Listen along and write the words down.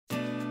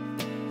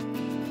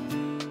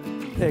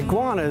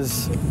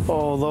Iguanas,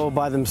 although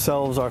by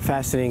themselves, are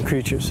fascinating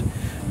creatures.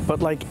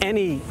 But like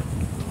any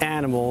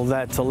animal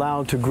that's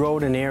allowed to grow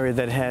in an area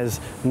that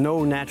has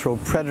no natural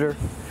predator,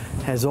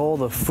 has all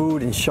the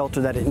food and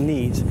shelter that it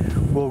needs,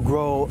 will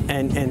grow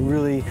and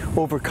really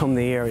overcome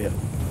the area.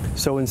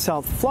 So in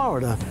South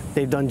Florida,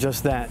 they've done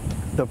just that.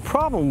 The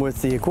problem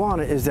with the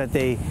iguana is that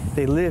they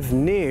live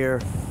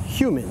near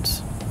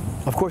humans.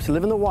 Of course, they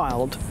live in the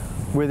wild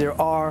where there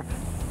are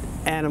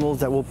animals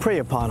that will prey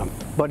upon them.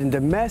 But in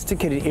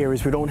domesticated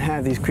areas, we don't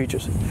have these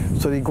creatures.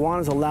 So the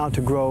iguana is allowed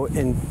to grow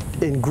in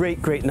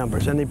great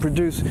numbers, and they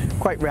produce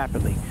quite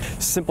rapidly.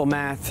 Simple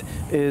math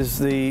is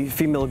the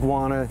female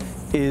iguana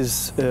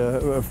is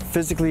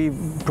physically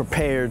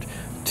prepared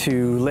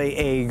to lay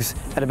eggs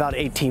at about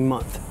 18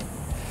 months.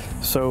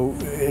 So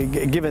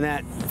given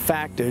that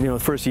factor, the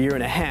first year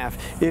and a half,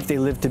 if they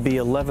live to be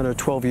 11 or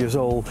 12 years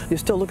old, you're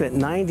still looking at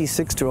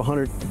 96 to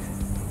 100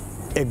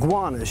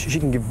 iguanas she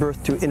can give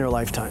birth to in her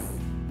lifetime.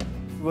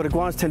 What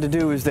iguanas tend to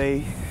do is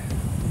they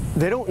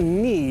don't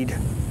need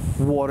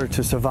water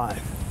to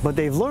survive, but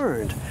they've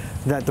learned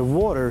that the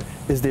water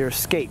is their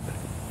escape.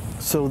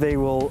 So they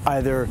will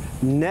either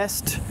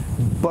nest,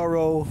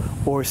 burrow,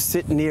 or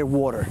sit near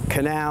water,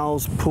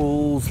 canals,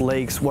 pools,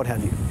 lakes, what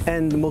have you.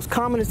 And the most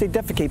common is they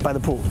defecate by the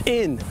pool,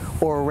 in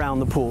or around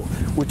the pool,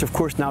 which of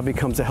course now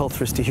becomes a health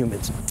risk to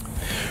humans.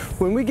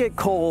 When we get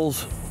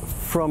calls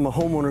from a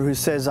homeowner who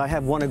says, I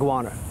have one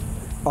iguana,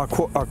 our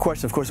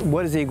question, of course,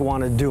 what is the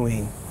iguana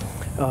doing?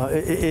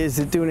 Is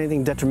it doing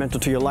anything detrimental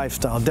to your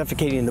lifestyle,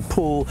 defecating in the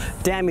pool,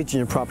 damaging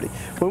your property?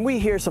 When we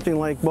hear something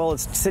like, well,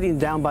 it's sitting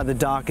down by the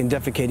dock and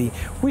defecating,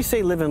 we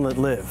say live and let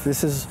live.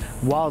 This is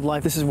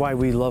wildlife. This is why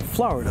we love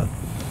Florida.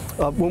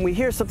 When we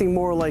hear something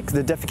more like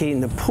the defecating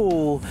in the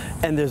pool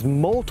and there's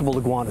multiple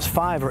iguanas,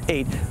 5 or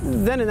 8,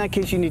 then in that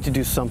case you need to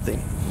do something.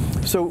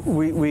 So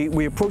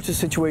we approach the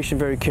situation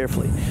very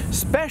carefully,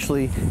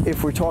 especially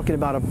if we're talking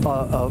about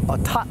a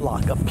tot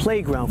lock, a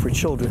playground for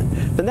children.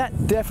 Then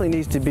that definitely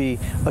needs to be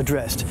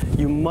addressed.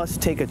 You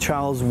must take a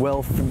child's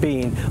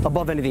well-being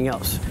above anything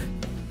else.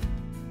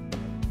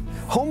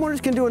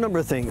 Homeowners can do a number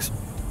of things.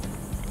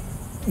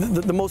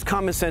 The most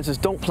common sense is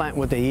don't plant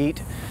what they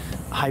eat.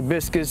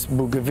 Hibiscus,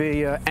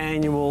 bougainvillea,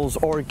 annuals,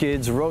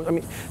 orchids, rose. I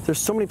mean, there's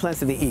so many plants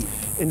that they eat.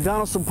 In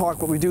Donaldson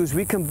Park, what we do is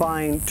we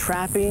combine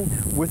trapping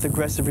with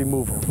aggressive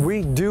removal.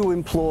 We do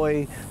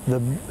employ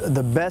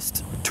the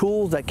best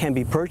tools that can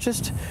be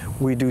purchased.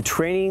 We do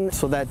training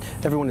so that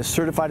everyone is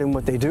certified in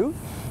what they do,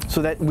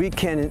 so that we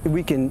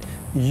can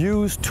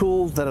use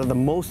tools that are the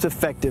most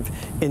effective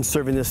in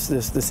serving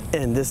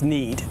this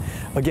need.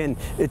 Again,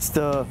 it's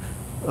the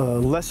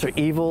lesser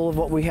evil of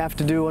what we have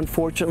to do,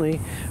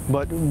 unfortunately,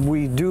 but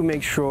we do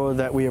make sure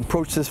that we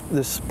approach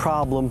this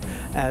problem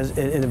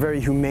in a very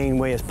humane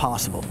way as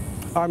possible.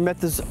 Our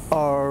methods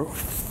are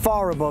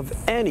far above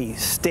any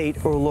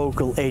state or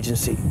local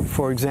agency.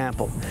 For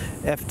example,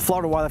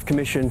 Florida Wildlife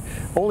Commission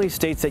only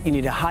states that you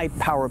need a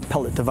high-power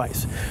pellet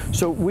device.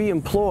 So we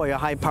employ a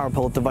high-power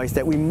pellet device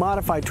that we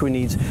modify to our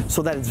needs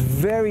so that it's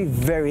very,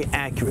 very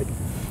accurate.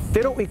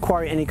 They don't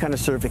require any kind of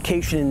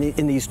certification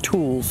in these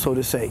tools, so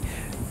to say.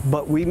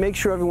 But we make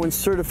sure everyone's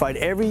certified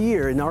every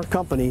year in our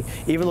company,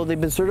 even though they've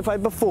been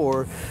certified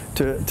before,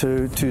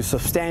 to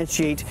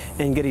substantiate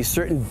and get a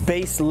certain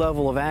base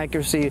level of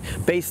accuracy,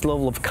 base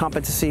level of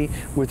competency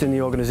within the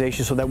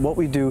organization, so that what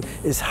we do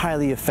is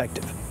highly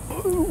effective.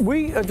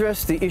 We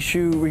address the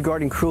issue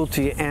regarding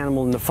cruelty to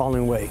animal in the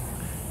following way.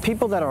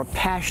 People that are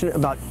passionate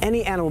about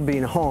any animal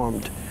being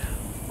harmed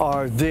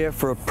are there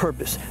for a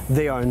purpose.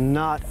 They are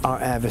not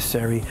our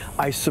adversary.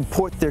 I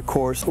support their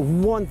cause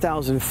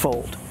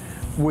 1,000-fold.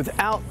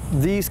 Without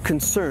these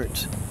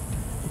concerns,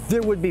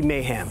 there would be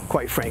mayhem,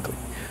 quite frankly.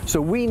 So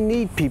we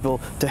need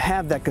people to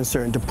have that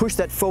concern, to push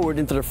that forward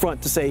into the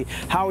front, to say,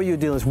 how are you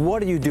dealing with this?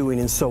 What are you doing?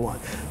 And so on.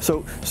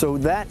 So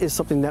that is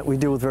something that we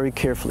deal with very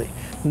carefully.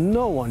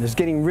 No one is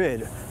getting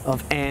rid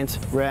of ants,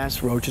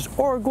 rats, roaches,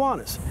 or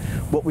iguanas.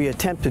 What we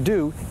attempt to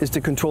do is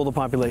to control the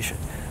population.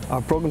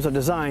 Our programs are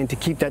designed to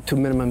keep that to a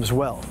minimum as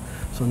well.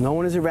 So no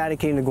one is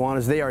eradicating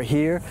iguanas. They are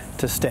here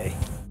to stay.